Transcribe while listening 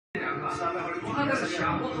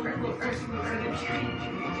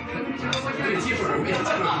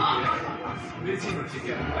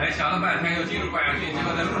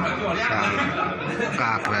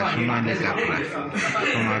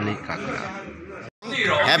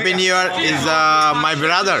Happy New Year is my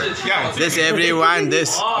brother. This everyone. This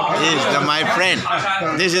is my friend.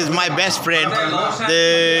 This is my best friend,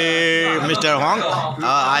 Mr. Hong.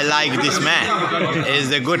 I like this man.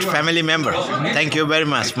 Is a good family member. Thank you very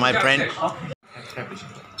much, my friend.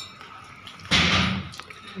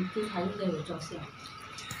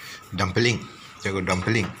 Dumpling.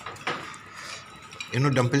 Dumpling. You know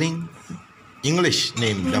dumpling? English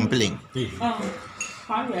name dumpling.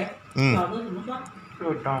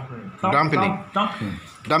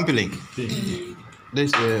 Dumpling.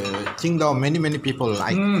 This Qingdao many people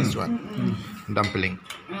like this one. Dumpling.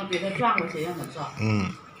 给它转过去也很壮。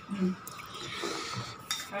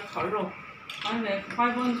还有烤肉，华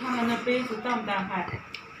峰，你看看那杯子淡不淡？还。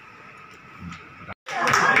有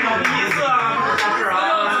意思啊，是啊，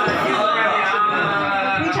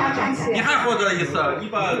非常感谢。你还获得一次，你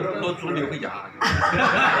把都租留回家。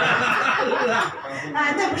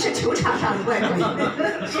那不是球场上的怪怪。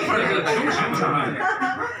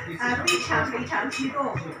非常激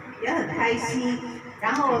动，也很开心。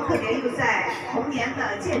 然后特别又在童年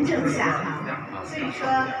的见证下哈，所以说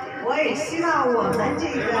我也希望我们这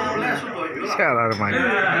个没有，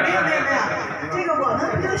这个我们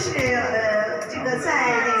不就是这个在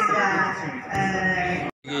那个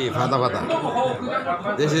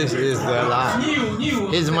This is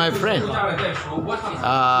he's my friend,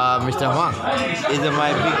 Mr. Huang. He's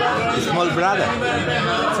my big small brother.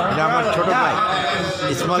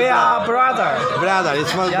 We are brother.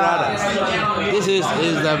 Small brother. This is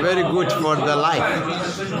very good for the life.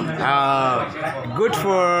 Good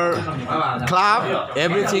for club.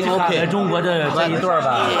 Everything okay.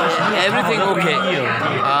 Everything okay.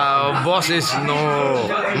 Boss is no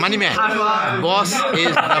money man. Boss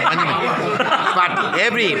is the money man. But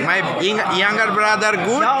my younger brother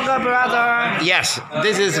good. Younger brother. Yes,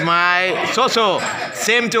 this is my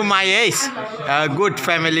same to my age. Good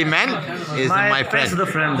family man is my friend.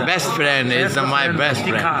 Best friend is my best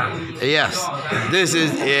friend. Yes, this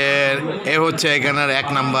is a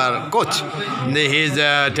ek number coach. He is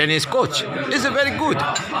a tennis coach. It's a very good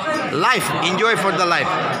life. Enjoy for the life.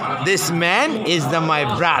 This man is my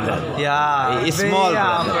brother. Yeah, small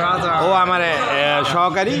brother. Oh, हमारे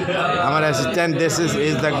सहकारी, हमारे assistant. This is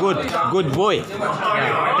the good boy.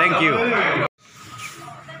 Thank you.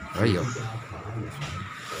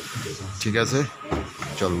 ঠিক আছে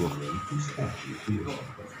চলবো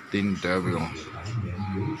তিনটা এবং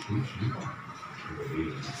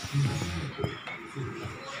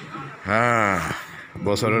হ্যাঁ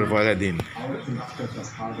বছরের পয়লা দিন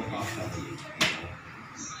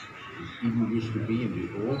Even used to be in the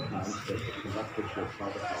old times that the conductors were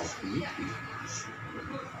part of our community.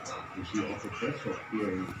 You see, also Churchill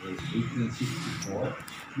here in 1864,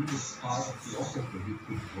 he was part of the orchestra. He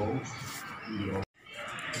could vote in the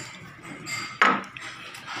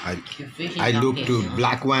I looked to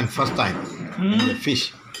black one first time. The fish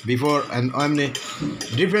before and only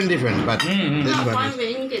different, but this one. 黄伟，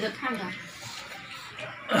你给他看看。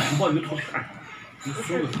墨鱼头片，你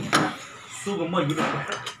搜个墨鱼的图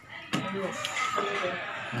片。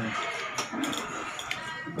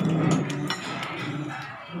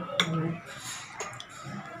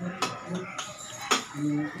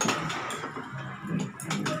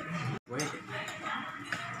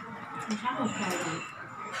你啥时候拍的？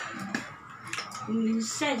你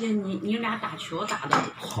晒着你俩打球打的。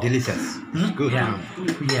Delicious. Good.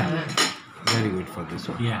 Yeah. Very good for this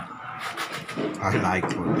one. Yeah. I like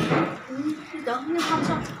for this. 你等那拍照。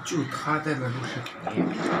就他在那录视频。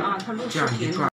啊，他录视频。